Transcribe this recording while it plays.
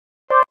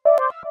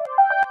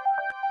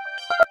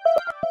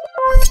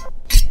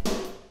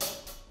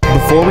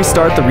Before we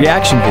start the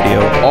reaction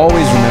video,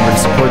 always remember to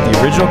support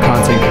the original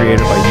content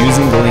creator by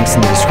using the links in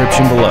the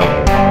description below.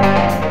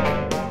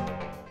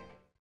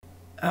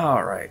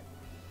 Alright.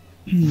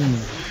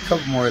 A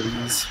couple more of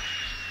these.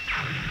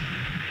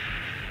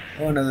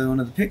 Oh, another one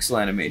of the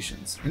pixel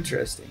animations.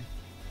 Interesting.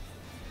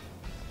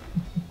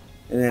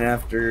 And then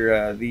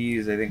after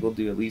these, I think we'll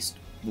do at least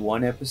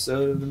one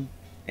episode of the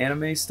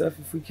anime stuff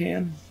if we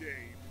can.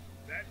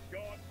 That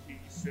god key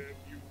served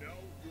you no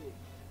good.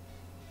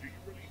 Do you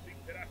really think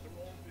that after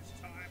all this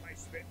time I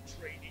spent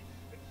training,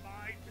 that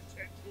my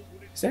potential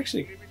would It's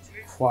actually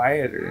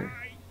quieter.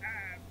 I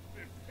am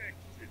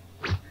perfection.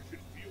 You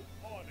should feel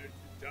honored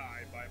to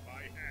die by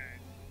my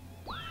hand.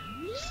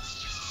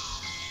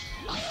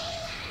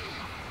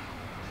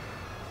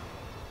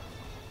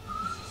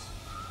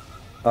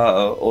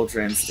 Uh-oh,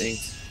 Ultra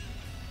Instinct.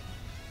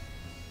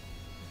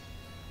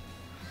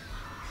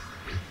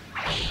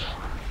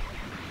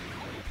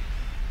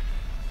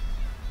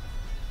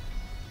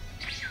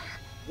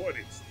 What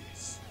is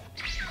this?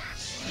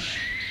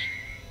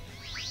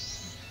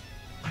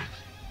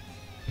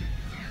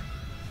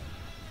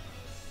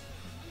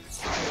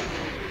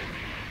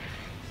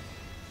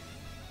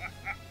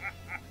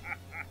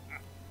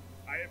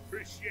 I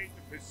appreciate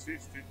the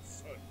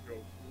persistence, son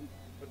Goku,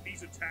 but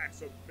these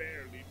attacks are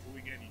barely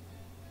doing anything.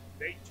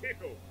 They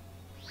tickle.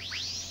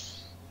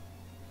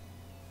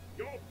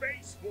 Your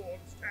base form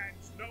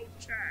stands no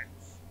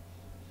chance.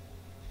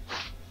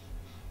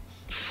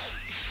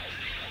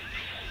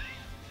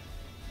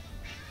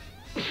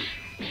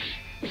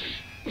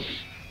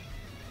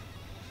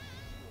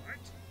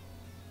 What?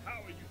 How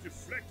are you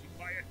deflecting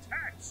my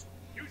attacks?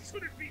 You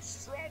shouldn't be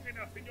strong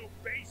enough in your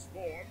base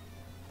form.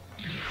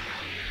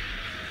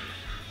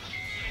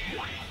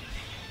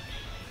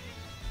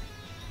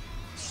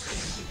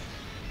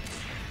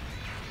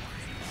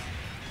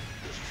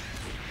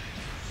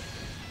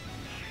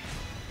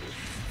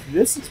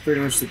 This is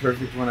pretty much the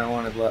perfect one I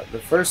wanted. The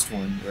first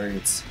one, where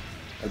it's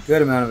a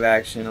good amount of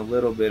action, a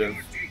little bit of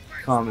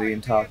comedy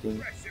and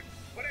talking.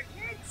 But it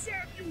won't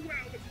serve you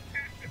well if you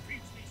can't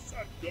defeat me,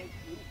 son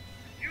Goku.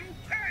 You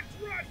can't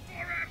run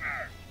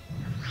forever!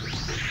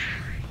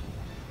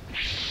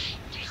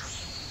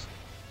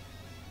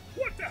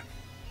 What the?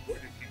 Where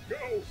did he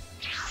go?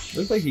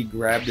 Looked like he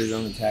grabbed his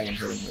own attack and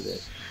hit him with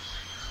it.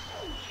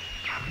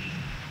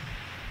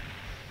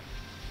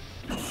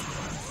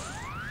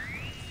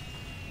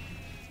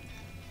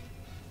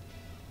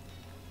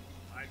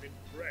 I'm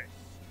impressed.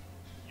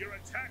 Your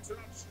attacks are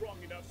not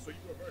strong enough, so you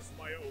reverse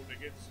my own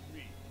against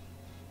me.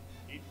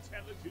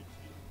 Intelligent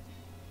indeed.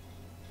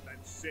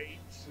 That same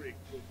trick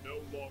will no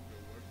longer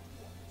work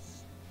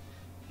twice.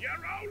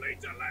 You're only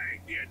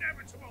delaying the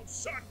inevitable,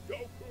 son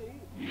Goku!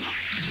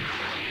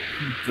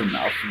 The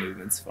mouth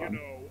movement's fun. You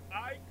know,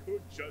 I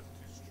could just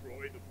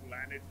destroy the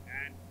planet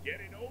and get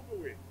it over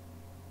with.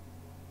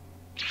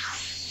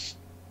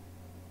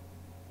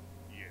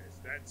 Yes,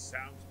 that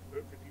sounds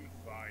perfectly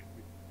fine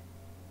with me.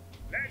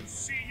 Let's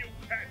see you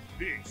catch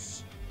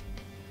this.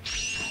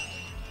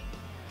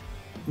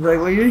 Like,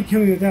 well, you didn't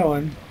kill me with that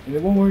one, and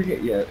it won't work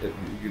yet. Yeah,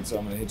 so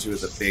I'm gonna hit you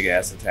with a big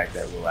ass attack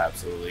that will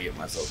absolutely get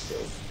myself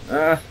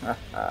killed.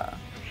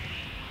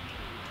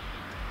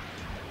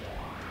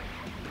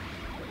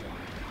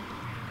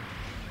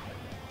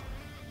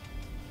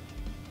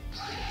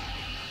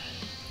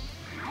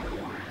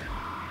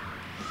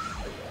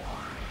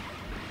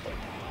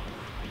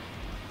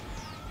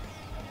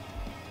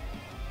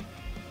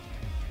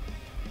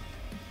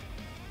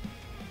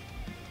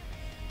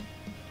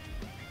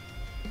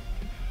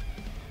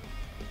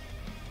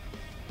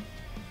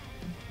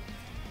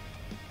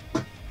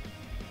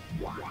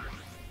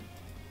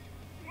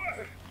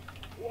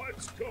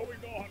 What's going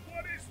on?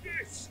 What is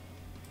this?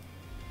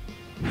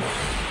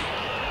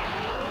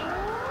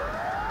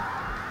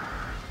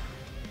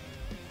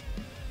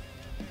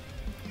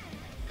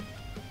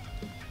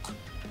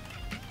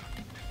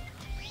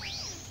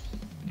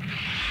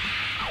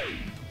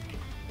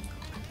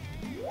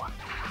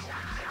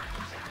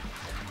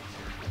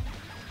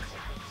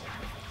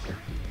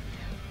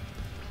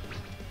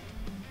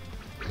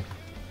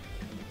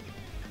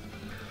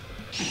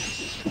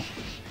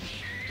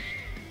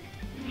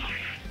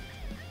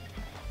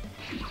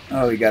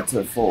 Oh, he got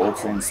to full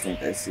Ultra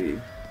Instinct, I see.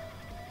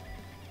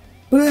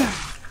 What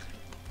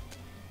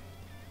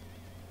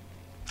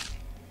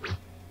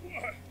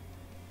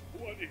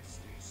is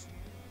this?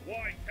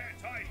 Why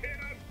can't I hit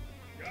him?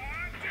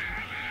 God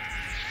damn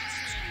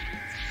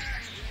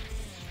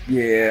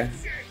it! Yeah.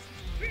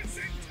 This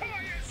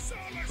entire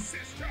solar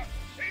system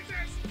is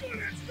as good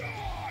as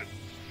gone!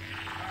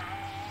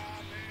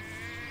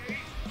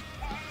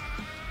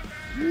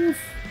 Oof.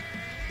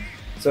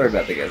 Sorry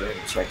about that, guys. I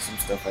gotta check some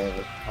stuff. I have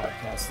a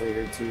podcast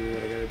later too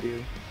that I gotta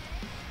do.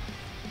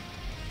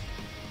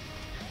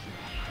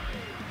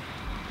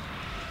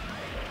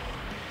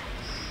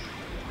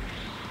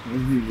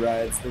 And he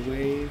rides the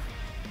wave.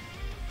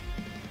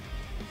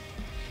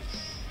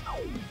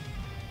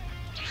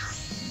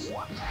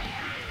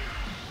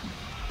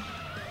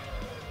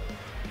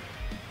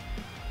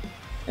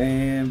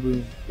 And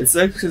boom. It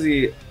sucks because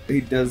he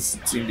does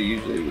seem to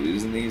usually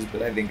lose in these,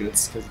 but I think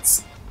it's because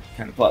it's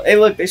kind of... Hey,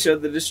 look, they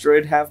showed the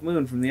destroyed half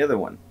moon from the other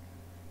one.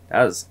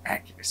 That was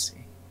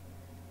accuracy.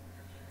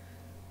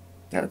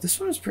 This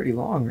one was pretty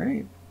long,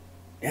 right?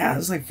 Yeah,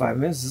 this is like 5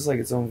 minutes. This is like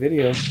its own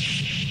video.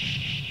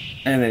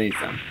 And then he's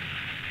done.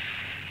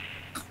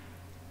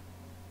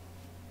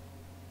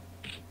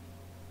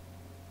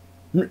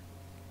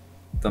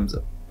 Thumbs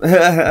up.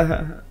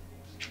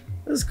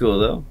 That's cool,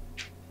 though.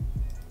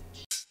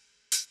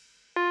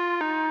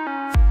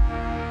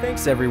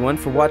 Thanks everyone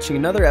for watching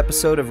another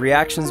episode of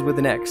Reactions with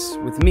an X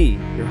with me,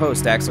 your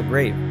host Axel.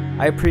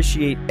 I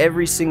appreciate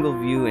every single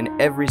view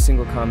and every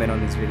single comment on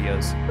these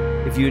videos.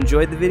 If you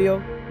enjoyed the video,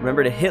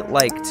 remember to hit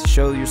like to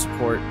show your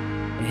support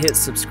and hit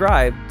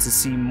subscribe to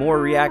see more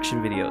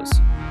reaction videos.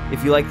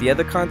 If you like the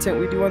other content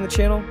we do on the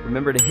channel,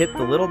 remember to hit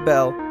the little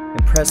bell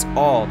and press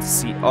all to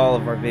see all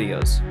of our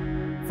videos.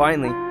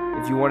 Finally,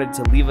 if you wanted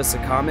to leave us a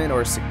comment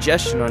or a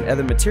suggestion on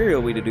other material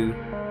we to do,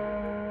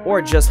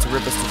 or just to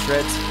rip us to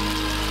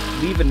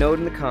shreds, leave a note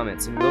in the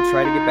comments and we'll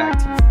try to get back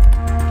to you.